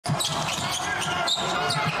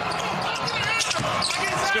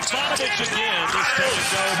once again. This doesn't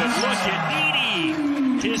go, but look at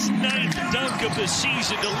Edey. His 9th dunk of the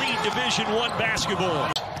season to lead Division I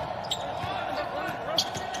basketball.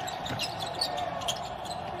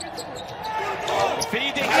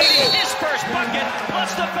 Feed to Edey. His first bucket.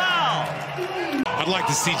 What's the foul? I'd like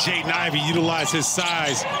to see Jaden Ivey utilize his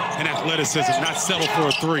size and athleticism, not settle for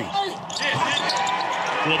a three.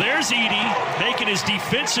 Well, there's Edey making his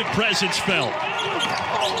defensive presence felt.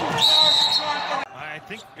 I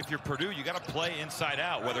think if you're Purdue, you got to play inside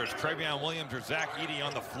out, whether it's Trevion Williams or Zach Edey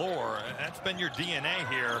on the floor. That's been your DNA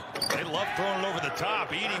here. They love throwing it over the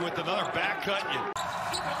top. Edey with another back cut.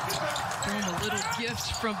 Throwing a little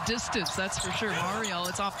gift from distance, that's for sure. Mario,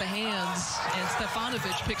 it's off the hands, and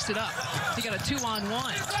Stefanovic picks it up. He got a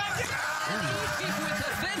 2-on-1. With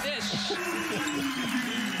the finish.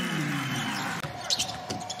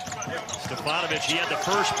 Stefanovic, he had the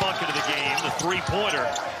first bucket of the game, the three-pointer.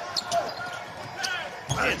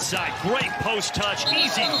 Inside, great post touch,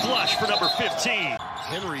 easy flush for number 15.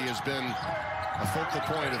 Henry has been a focal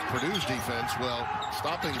point of Purdue's defense. Well,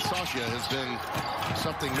 stopping Sasha has been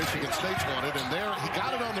something Michigan State's wanted, and there he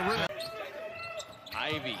got it on the rim.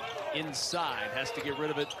 Ivey inside, has to get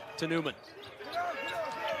rid of it to Newman.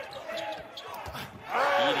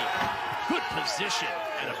 Edey, good position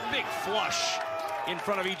and a big flush in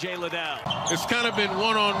front of E.J. Liddell. It's kind of been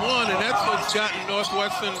one-on-one, and that's what's gotten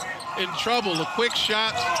Northwestern in trouble. The quick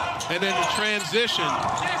shots and then the transition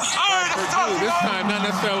by Purdue. This time, not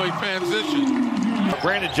necessarily transition.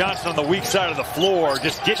 Brandon Johnson on the weak side of the floor,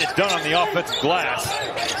 just getting it done on the offensive glass.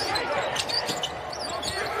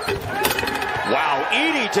 Wow,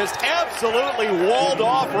 Edey just absolutely walled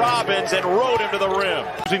off Robbins and rode him to the rim.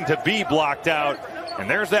 Using to be blocked out. And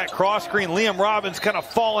there's that cross screen. Liam Robbins kind of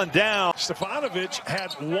falling down. Stefanovic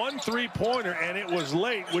had one three-pointer, and it was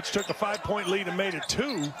late, which took a 5-point lead and made it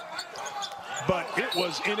 2. But it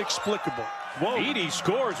was inexplicable. Whoa. Edey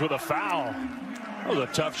scores with a foul. That was a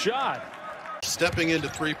tough shot. Stepping into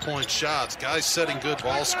three-point shots, guys setting good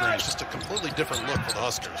ball screens. Just a completely different look for the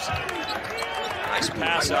Huskers. Nice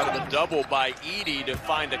pass out of the double by Edey to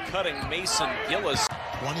find a cutting Mason Gillis.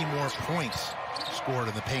 20 more points scored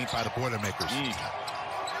in the paint by the Boilermakers.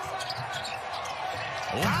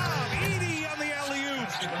 Wow, Edey on the alley-oop.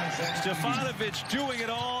 Stefanovic doing it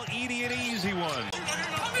all. Edey an easy one.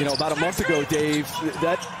 You know, about a month ago, Dave,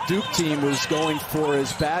 that Duke team was going for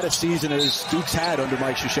as bad a season as Duke's had under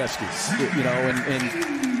Mike Krzyzewski. You know,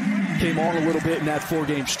 and came on a little bit in that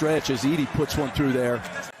 4-game stretch as Edey puts one through there.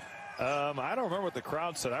 I don't remember what the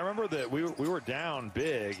crowd said. I remember that we were down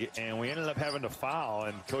big, and we ended up having to foul,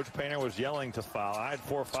 and Coach Painter was yelling to foul. I had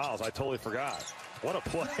 4 fouls. I totally forgot. What a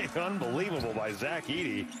play. Unbelievable by Zach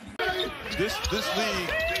Edey. This league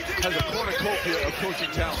has a cornucopia of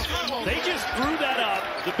coaching talent. They just threw that up.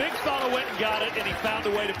 The big fella went and got it, and he found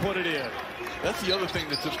a way to put it in. That's the other thing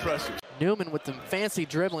that's impressive. Newman with some fancy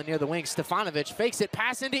dribbling near the wing. Stefanovic fakes it,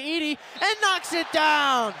 pass into Edey, and knocks it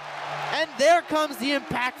down. And there comes the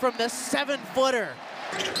impact from the 7-footer.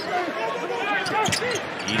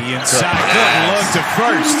 Edey inside, good look to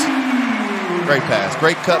first. Great pass,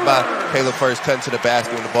 great cut by Caleb First, cutting to the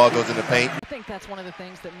basket when the ball goes in the paint. I think that's one of the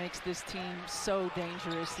things that makes this team so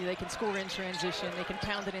dangerous. They can score in transition, they can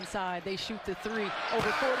pound it inside, they shoot the 3 over 40%,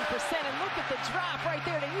 and look at the drop right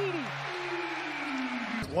there to Edey.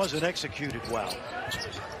 Wasn't executed well.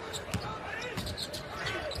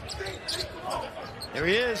 There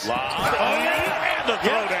he is. And the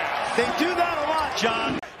throwdown. They do that a lot,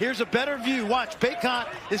 John. Here's a better view. Watch, Bacot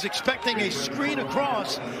is expecting a screen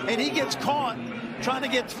across, and he gets caught trying to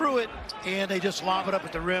get through it, and they just lob it up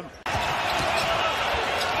at the rim.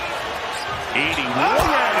 Edey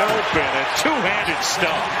wide open, a two-handed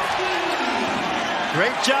stump.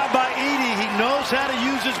 Great job by Edey. He knows how to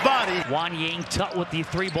use his body. Juan Yang Tut with the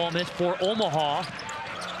 3-ball miss for Omaha.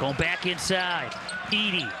 Going back inside.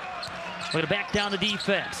 Edey. We're going to back down the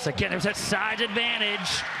defense. Again, there's that size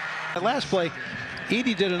advantage. That last play,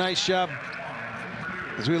 Edey did a nice job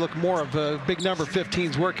as we look more of a big number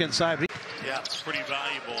 15's work inside. Yeah, it's pretty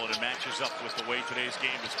valuable, and it matches up with the way today's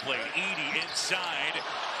game is played. Edey inside,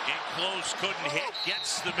 get close, couldn't hit,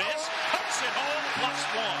 gets the miss, puts it home,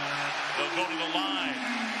 +1. They'll go to the line.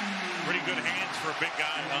 Pretty good hands for a big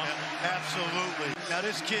guy, huh? Absolutely. Now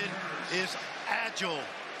this kid is agile.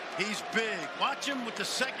 He's big. Watch him with the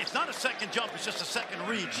second. It's not a second jump, it's just a second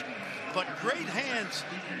reach. But great hands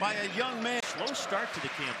by a young man. Slow start to the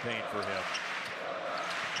campaign for him.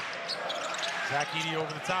 Zach Edey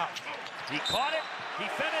over the top. He caught it, he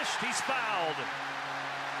finished, he's fouled.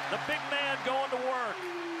 The big man going to work.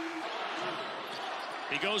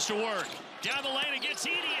 He goes to work. Down the lane against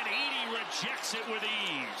Edey, and Edey rejects it with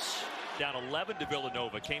ease. Down 11 to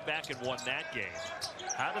Villanova, came back and won that game.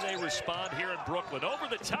 How do they respond here in Brooklyn? Over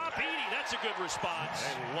the top, Edey, that's a good response.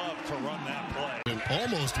 They love to run that play. And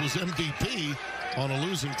almost was MVP on a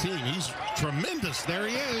losing team. He's tremendous. There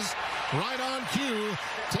he is, right on cue,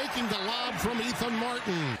 taking the lob from Ethan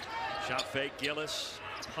Martin. Shot fake, Gillis,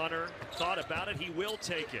 Hunter, thought about it, he will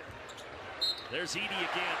take it. There's Edey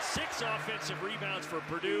again, 6 offensive rebounds for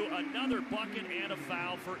Purdue, another bucket and a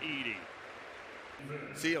foul for Edey.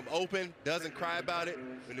 See him open, doesn't cry about it.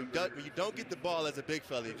 When you don't get the ball as a big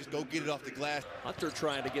fella, you just go get it off the glass. Hunter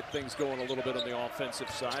trying to get things going a little bit on the offensive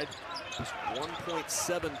side. Just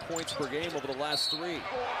 1.7 points per game over the last 3.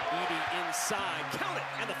 Edey inside, count it,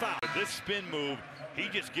 and the foul. With this spin move, he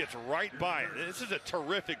just gets right by it. This is a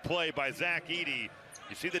terrific play by Zach Edey.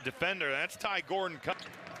 You see the defender, that's Ty Gordon.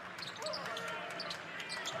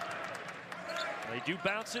 They do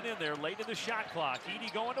bounce it in there late in the shot clock.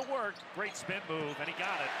 Edey going to work. Great spin move, and he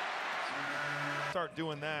got it. Start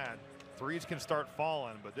doing that. Threes can start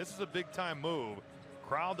falling, but this is a big-time move.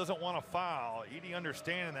 Crowd doesn't want to foul. Edey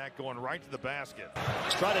understanding that, going right to the basket.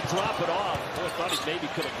 Try to drop it off. Boy, I thought he maybe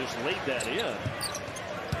could have just laid that in.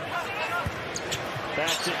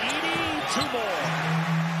 Back to Edey. 2 more.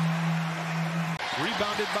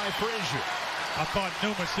 Rebounded by Frazier. I thought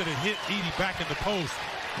Newman should have hit Edey back in the post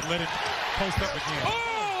and let it post up again.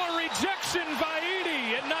 Oh, a rejection by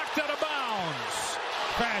Edey. It knocked out of bounds.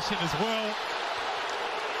 Fashion as well.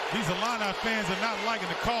 These Illini fans are not liking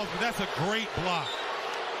the calls, but that's a great block.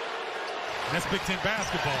 And that's Big Ten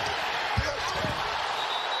basketball.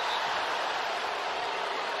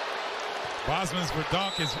 Bosman's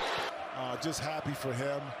Verdonk is just happy for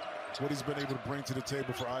him, what he's been able to bring to the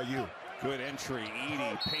table for IU. Good entry.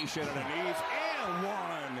 Edey patient underneath and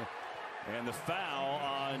one. And the foul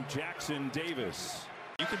on Jackson Davis.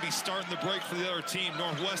 You can be starting the break for the other team.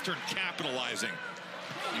 Northwestern capitalizing.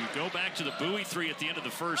 You go back to the Bowie 3 at the end of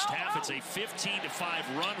the first half. It's a 15-5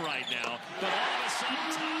 run right now. But all of a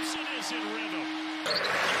sudden, Thompson is in rhythm.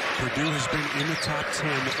 Purdue has been in the top 10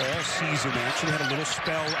 all season. They actually had a little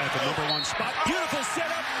spell at the #1 spot. Beautiful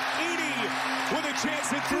setup. Edey with a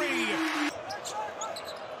chance at 3.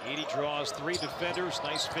 Edey draws 3 defenders.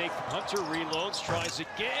 Nice fake. Hunter reloads, tries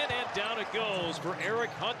again, and down it goes for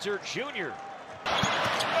Eric Hunter Jr.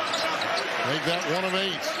 Make that 1 of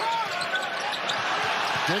 8.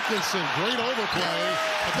 Dickinson, great overplay.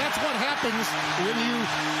 But that's what happens when you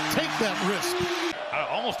take that risk.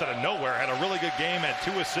 Almost out of nowhere, had a really good game, had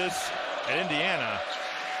 2 assists at Indiana.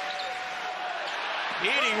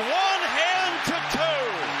 Edey, 1 hand to 2.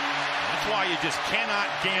 That's why you just cannot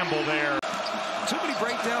gamble there. Too many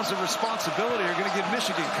breakdowns of responsibility are going to give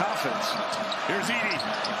Michigan confidence. Here's Edey.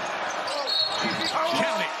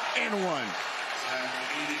 Count it, and 1.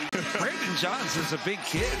 Brayden Johns is a big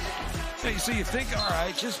kid. Hey, so you think, all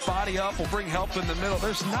right, just body up, we'll bring help in the middle.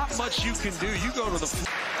 There's not much you can do. You go to the floor.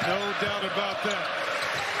 No doubt about that.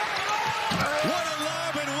 What a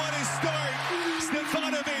lob and what a start.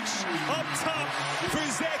 Stefanovic up top for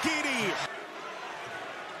Zach Edey.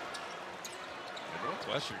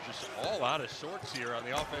 Northwestern just all out of sorts here on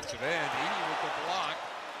the offensive end. Edey with the block.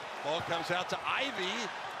 Ball comes out to Ivy,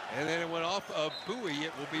 and then it went off of Bowie.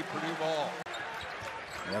 It will be Purdue ball.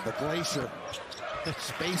 Yeah, the Glacier,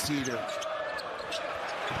 space eater.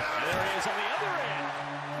 There he is on the other end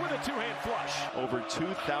with a 2-hand flush. Over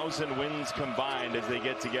 2,000 wins combined as they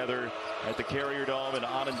get together at the Carrier Dome in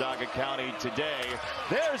Onondaga County today.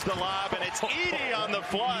 There's the lob, and it's Edey on the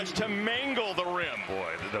flush to mangle the rim.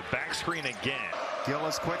 Boy, the back screen again.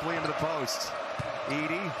 Gillis quickly into the post.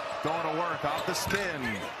 Edey going to work off the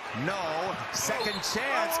spin. No. Second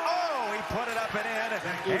chance. Oh, he put it up and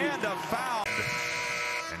in. And a foul.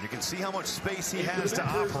 And you can see how much space he has to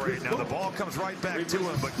operate. Now the ball comes right back to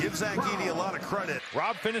him, but give Zach Edey a lot of credit.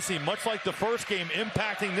 Rob Finney, much like the first game,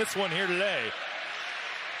 impacting this one here today.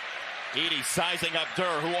 Edey sizing up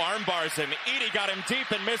Durr, who arm bars him. Edey got him deep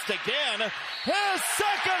and missed again. His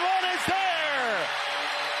second one is there!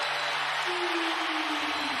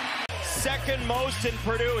 Second most in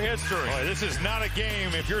Purdue history. Boy, this is not a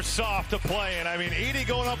game if you're soft to play. And I mean, Edey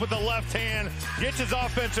going up with the left hand, gets his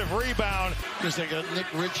offensive rebound. Because they got Nick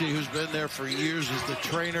Ritchie, who's been there for years as the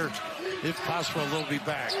trainer. If possible, they'll be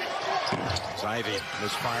back. It's Ivy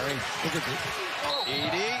misfiring. Look at this.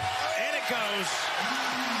 Edey, and it goes.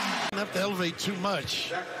 Don't have to elevate too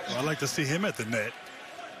much. Well, I'd like to see him at the net.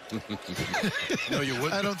 No, you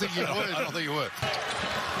wouldn't. I don't think you would. I don't think you would.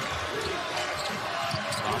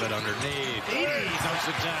 Got it underneath. Edey knocks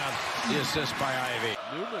it down. The assist by Ivy.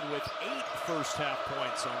 Newman with 8 first-half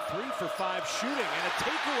points on 3 for 5 shooting and a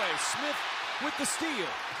takeaway. Smith with the steal.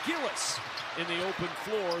 Gillis in the open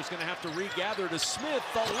floor is going to have to regather to Smith.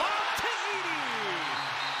 The lob to Edey.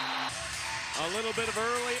 A little bit of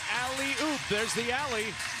early alley-oop. There's the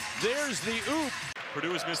alley. There's the oop.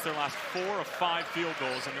 Purdue has missed their last 4 of 5 field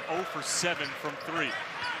goals, and they're 0 for 7 from 3.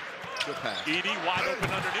 Good pass. Edey wide open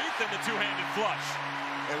underneath, and the two-handed flush.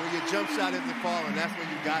 And when your jump shot isn't falling, that's when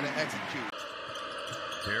you got to execute.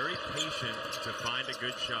 Very patient to find a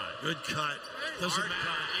good shot. Good cut. Doesn't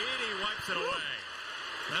matter. Edey wipes it away.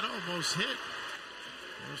 That almost hit.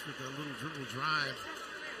 Almost with that little dribble drive.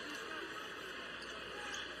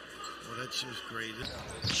 Well, that's just great.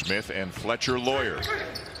 Smith and Fletcher Lawyer,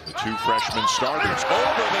 the 2 freshman starters.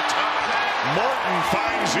 Over the top. Morton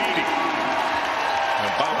finds Edey.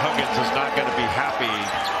 And Bob Huggins is not going to be happy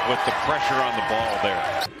with the pressure on the ball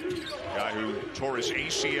there. Guy who tore his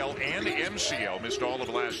ACL and MCL, missed all of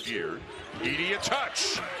last year. Edey a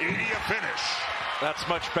touch. Edey a finish. That's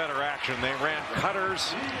much better action. They ran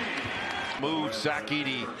cutters, moved Zach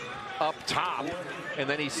Edey up top, and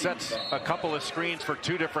then he sets a couple of screens for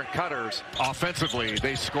 2 different cutters. Offensively,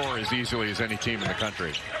 they score as easily as any team in the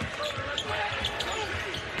country.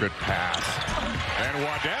 Good pass. And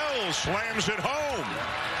Waddell slams it home.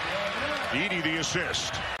 Edey the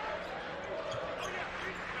assist.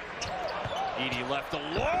 Edey left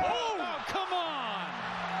alone. Oh, come on.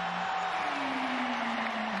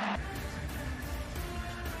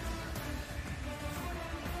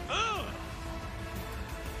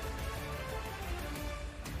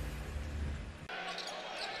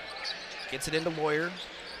 Gets it into Lawyer.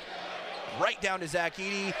 Right down to Zach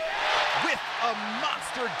Edey with a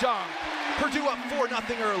monster dunk. Purdue up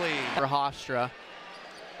 4-0 early. For Hofstra.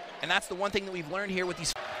 And that's the one thing that we've learned here with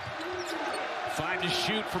these. 5 to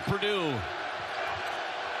shoot for Purdue.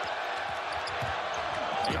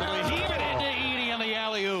 Able to heave it into Edey on the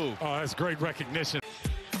alley-oop. Oh, that's great recognition.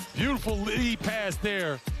 Beautiful lead pass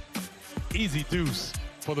there. Easy deuce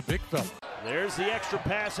for the big fella. There's the extra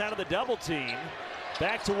pass out of the double team.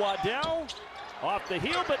 Back to Waddell. Off the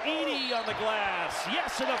heel, but Edey on the glass.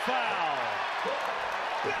 Yes, and a foul.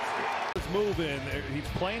 He's moving. He's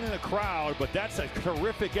playing in the crowd, but that's a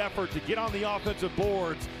terrific effort to get on the offensive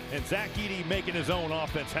boards, and Zach Edey making his own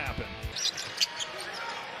offense happen.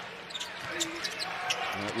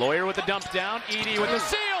 Lawyer with the dump down. Edey with the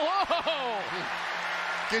seal. Oh!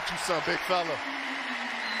 Get you some, big fella.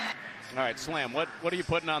 All right, Slam, what are you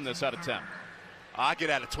putting on this out of 10? I get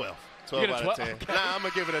out of 12. 12 out of 10. Okay. Nah, I'm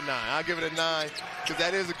going to give it a 9. I'll give it a 9 because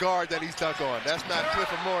that is a guard that he's stuck on. That's not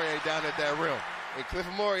Cliff Amore down at that rim. And Cliff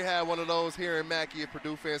Amore had one of those here in Mackey, if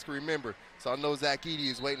Purdue fans can remember. So I know Zach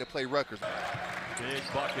Edey is waiting to play Rutgers. Big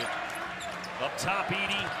bucket. Up top,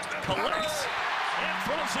 Edey collects and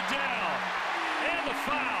throws it down. And the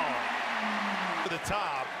foul. To the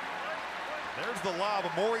top. There's the lob.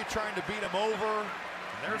 Amore trying to beat him over.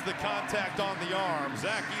 There's the contact on the arm.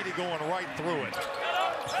 Zach Edey going right through it.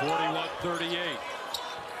 41-38.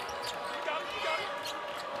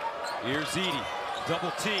 Here's Edey.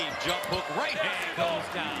 Double team. Jump hook. Right hand goes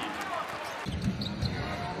down.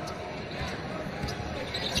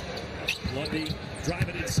 Lundy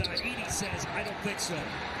driving inside. Edey says, I don't think so.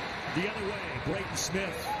 The other way, Braden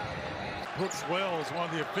Smith. Brooks Wells, one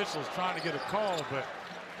of the officials, trying to get a call, but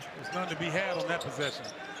there's none to be had on that possession.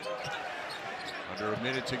 Under a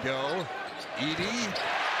minute to go. Edey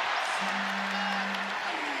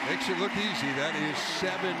makes it look easy. That is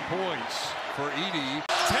 7 points for Edey.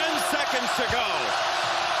 10 seconds to go.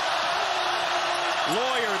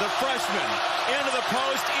 Lawyer, the freshman, into the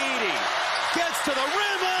post. Edey gets to the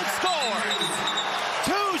rim and scores.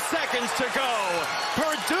 2 seconds to go.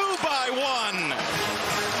 Purdue by 1.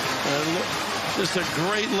 Just a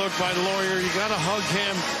great look by Lawyer. You got to hug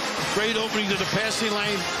him. Great opening to the passing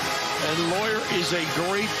lane. And Lawyer is a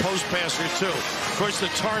great post passer, too. Of course, the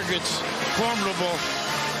target's formidable.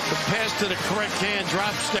 The pass to the correct hand,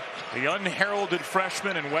 drop step. The unheralded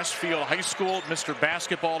freshman in Westfield High School, Mr.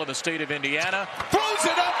 Basketball in the state of Indiana, throws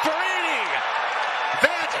it up for Edey.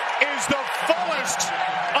 That is the fullest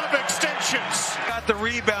of extensions. Got the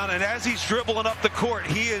rebound, and as he's dribbling up the court,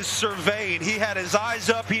 he is surveying. He had his eyes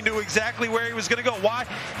up. He knew exactly where he was going to go. Why?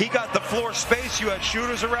 He got the floor space. You had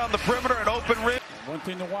shooters around the perimeter and open rim. One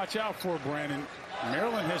thing to watch out for, Brandon,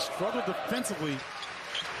 Maryland has struggled defensively.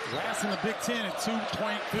 Last in the Big Ten in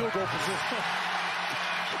 2-point field goal position.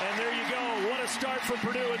 And there you go. What a start for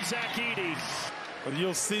Purdue and Zach Edey. But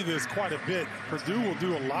you'll see this quite a bit. Purdue will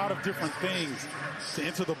do a lot of different things to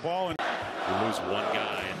enter the ball. You lose one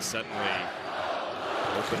guy, and suddenly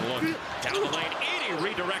open look down the lane. Edey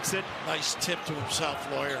redirects it. Nice tip to himself,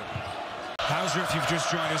 Lawyer. Hauser, if you've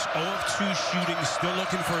just joined us, 0 of 2 shooting, still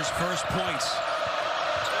looking for his first points.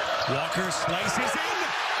 Walker slices in.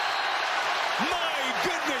 My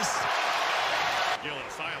goodness.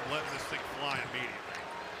 Gillis, I am letting this thing fly immediately.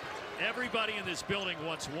 Everybody in this building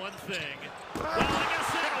wants one thing. Well, I guess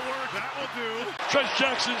that'll work. That will do. Trent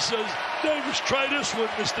Jackson says, Davis, try this one,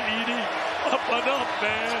 Mr. Edey. Up and up,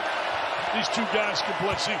 man. These two guys can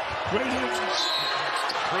play. See, great hits.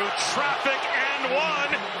 Through traffic and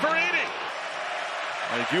one for Edey.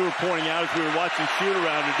 As you were pointing out as we were watching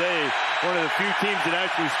shoot-around today, one of the few teams that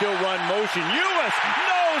actually still run motion. U.S.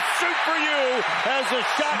 no shoot for you as the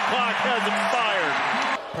shot clock has expired.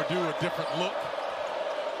 Purdue a different look.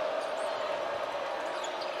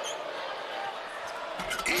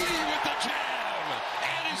 Edey with the jam,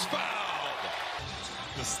 and he's fouled.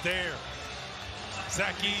 The stare.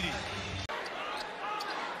 Zach Edey.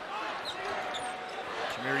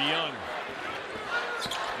 Jameer Young.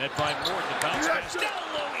 Met by Morton. The bounce pass down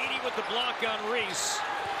low. Edey with the block on Reese.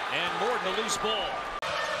 And Morton a loose ball.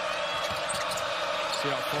 See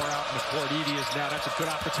how far out in the court Edey is now. That's a good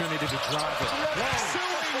opportunity to drive it.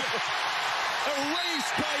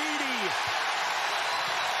 Erased by Edey.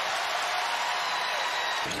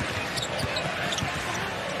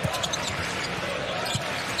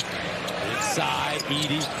 Inside,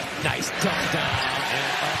 Edey. Nice dump down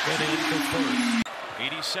and up and in for first.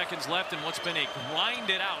 80 seconds left in what's been a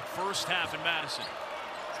grinded out first half in Madison.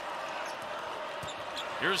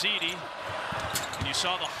 Here's Edey. And you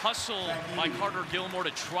saw the hustle by Carter Gilmore to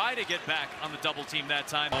try to get back on the double team that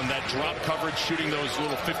time. On that drop coverage, shooting those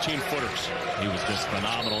little 15-footers. He was just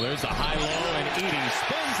phenomenal. There's the high-low, and Edey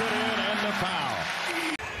spins it in, and the foul.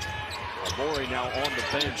 Morey now on the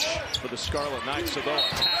bench for the Scarlet Knights, so they'll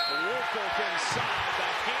attack. Woolfolk inside. The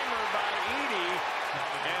hammer by Edey.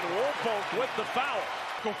 And Woolfolk with the foul.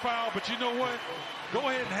 Go foul, but you know what? Go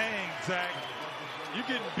ahead and hang, Zach. You're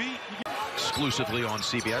getting beat. Exclusively on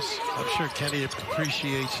CBS. I'm sure Kenny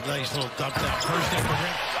appreciates a nice little dump down. First in for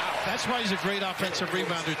him. That's why he's a great offensive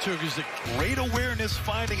rebounder, too. He's a great awareness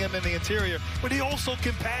finding him in the interior, but he also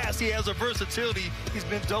can pass. He has a versatility. He's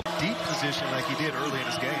been double deep position like he did early in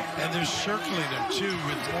his game. And they're circling him, too,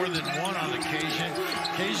 with more than one on occasion.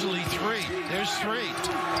 Occasionally three. There's three.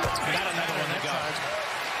 Got another one to go.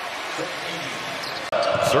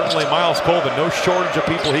 Certainly Miles Colvin, no shortage of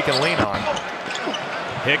people he can lean on.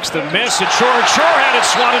 Hicks the miss, and Chor had it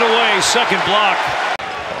swatted away. Second block.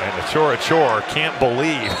 And the Chor can't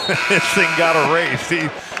believe this thing got erased.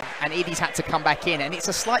 And Edey's had to come back in, and it's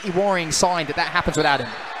a slightly worrying sign that happens without him.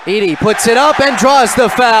 Edey puts it up and draws the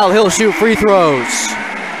foul. He'll shoot free throws.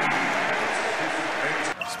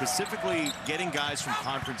 Specifically getting guys from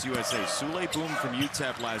Conference USA. Sule Boom from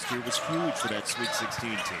UTEP last year was huge for that Sweet 16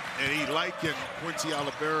 team. And he likened Quincy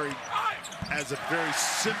Olivari as a very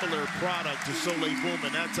similar product to Sule Boom.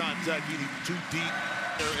 And that time, Zach Edey too deep.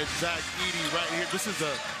 And Zach Edey right here. This is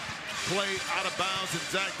a play out of bounds. And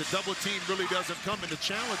Zach, the double team really doesn't come. And the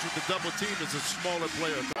challenge with the double team is a smaller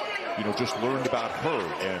player. You know, just learned about her,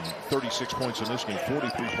 and 36 points in this game,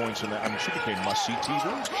 43 points in that. I mean, she became must-see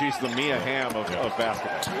TV. She's the Mia Hamm of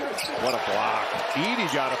basketball. What a block. Edey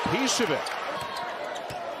got a piece of it.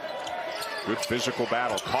 Good physical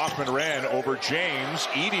battle. Kaufman ran over James.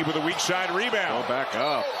 Edey with a weak side rebound. Go back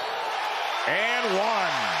up. And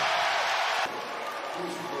one.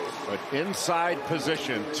 But inside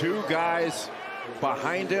position, two guys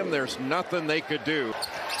behind him. There's nothing they could do.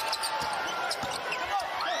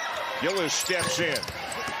 Gillis steps in.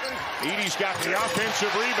 Edey's got the offensive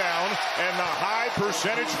rebound, and the high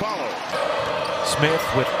percentage follow. Smith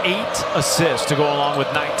with 8 assists to go along with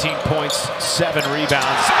 19 points, 7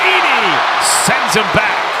 rebounds. Edey sends him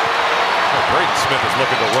back. Oh, Braden Smith is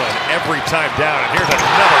looking to run every time down, and here's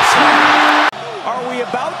another shot. Are we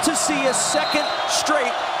about to see a second straight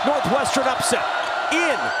Northwestern upset?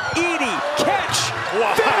 In, Edey, catch,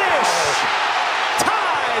 finish,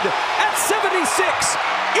 tied at 76.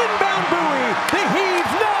 Inbound buoy, the heave,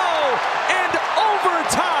 no, and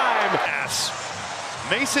overtime.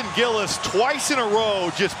 Mason Gillis twice in a row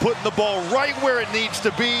just putting the ball right where it needs to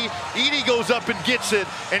be. Edey goes up and gets it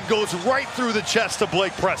and goes right through the chest of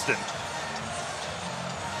Blake Preston.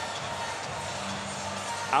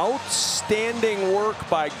 Outstanding work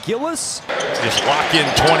by Gillis. Just lock in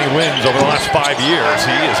 20 wins over the last 5 years.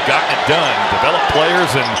 He has gotten it done. Developed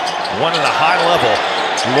players and won at a high level.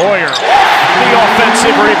 Lawyer, the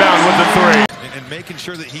offensive rebound with the three. And making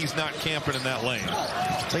sure that he's not camping in that lane.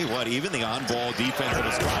 Tell you what, even the on-ball defense of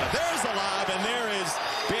his spot. There's the lob, and there is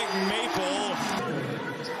Big Maple.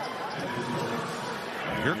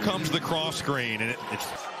 Here comes the cross screen, and it's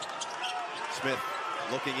Smith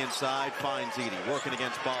looking inside, finds Edey, working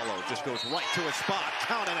against Ballo, just goes right to a spot,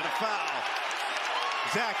 counting and a foul.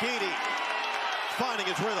 Zach Edey finding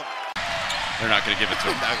his rhythm. They're not going to give it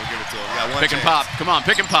to him. Not going to give it to him. We got one pick chance. and pop. Come on,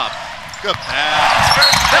 pick and pop. Good pass.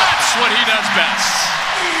 That's what he does best.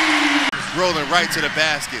 Rolling right to the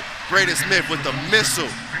basket. Braden Smith with the missile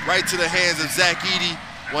right to the hands of Zach Edey,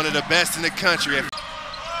 one of the best in the country.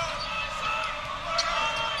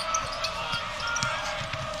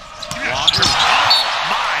 Walker. Oh,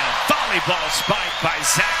 my. Volleyball spike by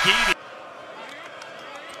Zach Edey.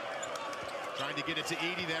 Trying to get it to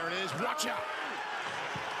Edey. There it is. Watch out.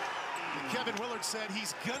 Kevin Willard said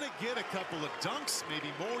he's going to get a couple of dunks, maybe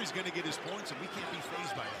more. He's going to get his points, and we can't be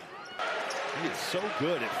fazed by that. He is so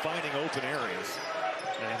good at finding open areas.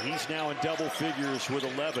 And he's now in double figures with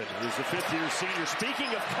 11. Here's the fifth-year senior. Speaking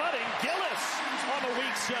of cutting, Gillis on the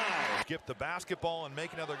weak side. Skip the basketball and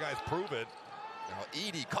making other guys prove it. Now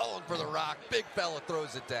Edey calling for the rock. Big fella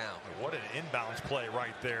throws it down. What an inbounds play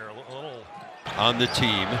right there. A little on the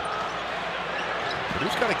team.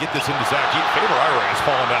 Purdue's got to get this into Zach Edey. Faber Ira is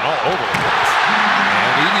falling down all over the place.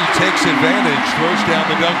 And Edey takes advantage, throws down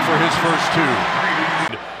the dunk for his first two.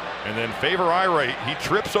 And then Faber Ira, he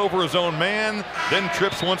trips over his own man, then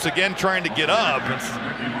trips once again trying to get up. It's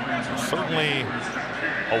certainly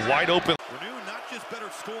a wide open. Purdue not just better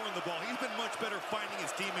scoring the ball, he's been much better finding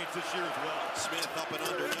his teammates this year as well. Smith up and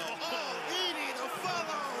under. No. Oh, Edey, the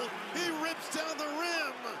follow. He rips down the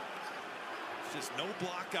rim. Just no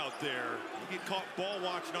block out there. You get caught ball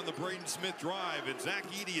watching on the Braden Smith drive, and Zach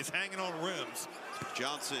Edey is hanging on rims.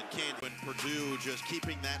 Johnson can't win. Purdue just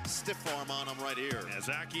keeping that stiff arm on him right here. Yeah,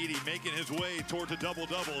 Zach Edey making his way towards a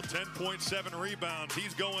double-double. 10.7 rebounds.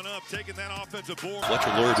 He's going up, taking that offensive board.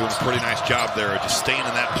 Fletcher Lawyer doing a pretty nice job there, just staying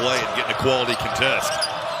in that play and getting a quality contest.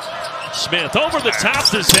 Smith over the top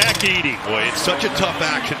to Zach Edey. Boy, it's such a tough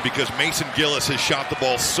action because Mason Gillis has shot the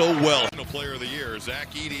ball so well. Player of the year, Zach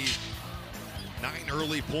Edey. 9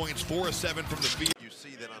 early points, 4 of 7 from the field. You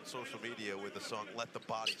see that on social media with the song "Let the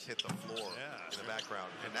Bodies Hit the Floor" in the background.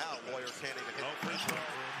 And now Lawyer can't even hit the free throw.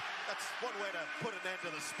 That's one way to put an end to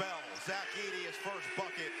the spell. Zach Edey, his first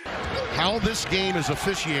bucket. How this game is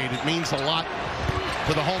officiated means a lot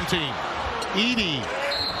for the home team. Edey.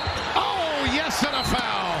 Oh, yes, and a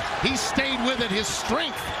foul. He stayed with it. His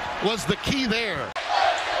strength was the key there.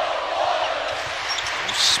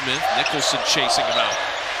 Smith, Nicholson chasing him out.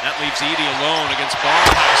 That leaves Edey alone against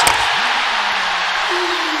Barnheiser.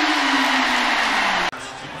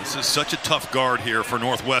 This is such a tough guard here for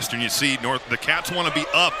Northwestern. You see the Cats want to be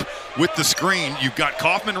up with the screen. You've got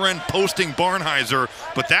Kaufman-Wren posting Barnheiser,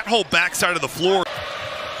 but that whole backside of the floor.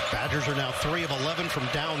 Badgers are now 3 of 11 from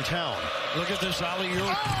downtown. Look at this alley-oop.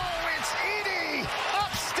 Oh, it's Edey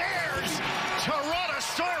upstairs.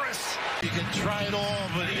 Tyrannosaurus. You can try it all,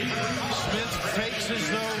 but Smith fakes as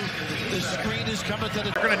though the screen is coming to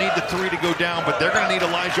the... They're going to need the 3 to go down, but they're going to need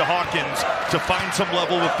Elijah Hawkins to find some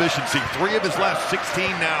level of efficiency. 3 of his last 16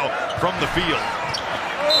 now from the field.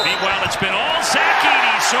 Meanwhile, it's been all Zach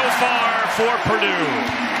Edey so far for Purdue.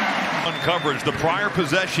 On coverage, the prior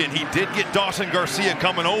possession, he did get Dawson Garcia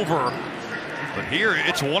coming over. But here,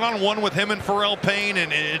 it's one-on-one with him and Pharrell Payne,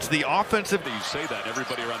 and it's the offensive. You say that,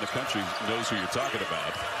 everybody around the country knows who you're talking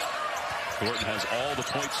about. Thornton has all the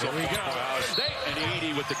points so far. And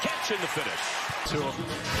Edey with the catch and the finish. To him.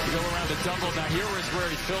 You go around the double. Now here is where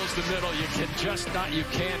he fills the middle. You can just not, you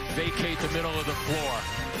can't vacate the middle of the floor.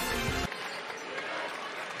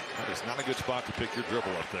 That is not a good spot to pick your dribble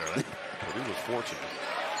up there. Purdue was fortunate.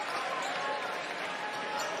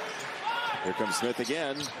 Here comes Smith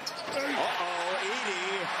again. Uh-oh,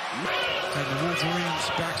 Edey. And the Wolverines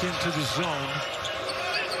back into the zone.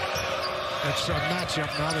 That's a matchup,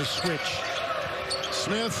 not a switch.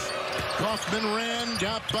 Smith, Kaufman-Wren,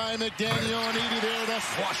 got by McDaniel, and Edey there to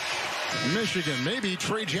flush. Michigan, maybe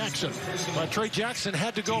Trey Jackson. But Trey Jackson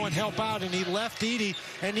had to go and help out, and he left Edey,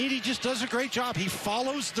 and Edey just does a great job. He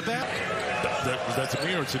follows the bat. That's a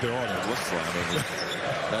mean or to the order. It looks like, I mean,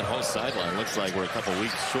 that whole sideline looks like we're a couple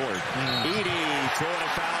weeks short. Edey throwing a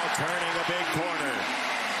foul, turning a big corner.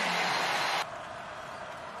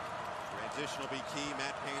 Transition will be key.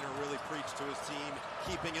 Matt Painter really preached to his team,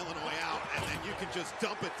 keeping Illinois out, and then you can just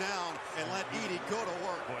dump it down and let Edey go to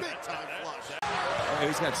work. Big time flush.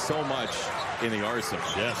 He's got so much in the arsenal.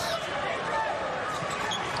 Yes.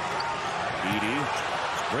 Edey,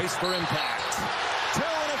 race for impact. Two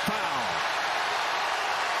and a foul.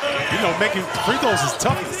 You know, making free throws is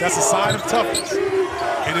toughness. That's a sign of toughness.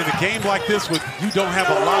 And in a game like this, with you don't have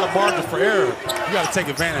a lot of margin for error, you got to take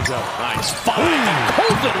advantage of it. Nice find.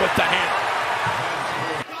 Colvin with the hand.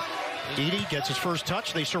 Edey gets his first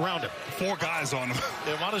touch. They surround him. 4 guys on him.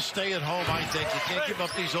 They want to stay at home, I think. You can't give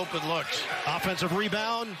up these open looks. Offensive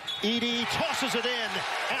rebound. Edey tosses it in,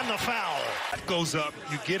 and the foul. Goes up.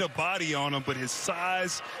 You get a body on him, but his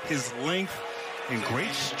size, his length, and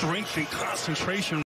great strength and concentration.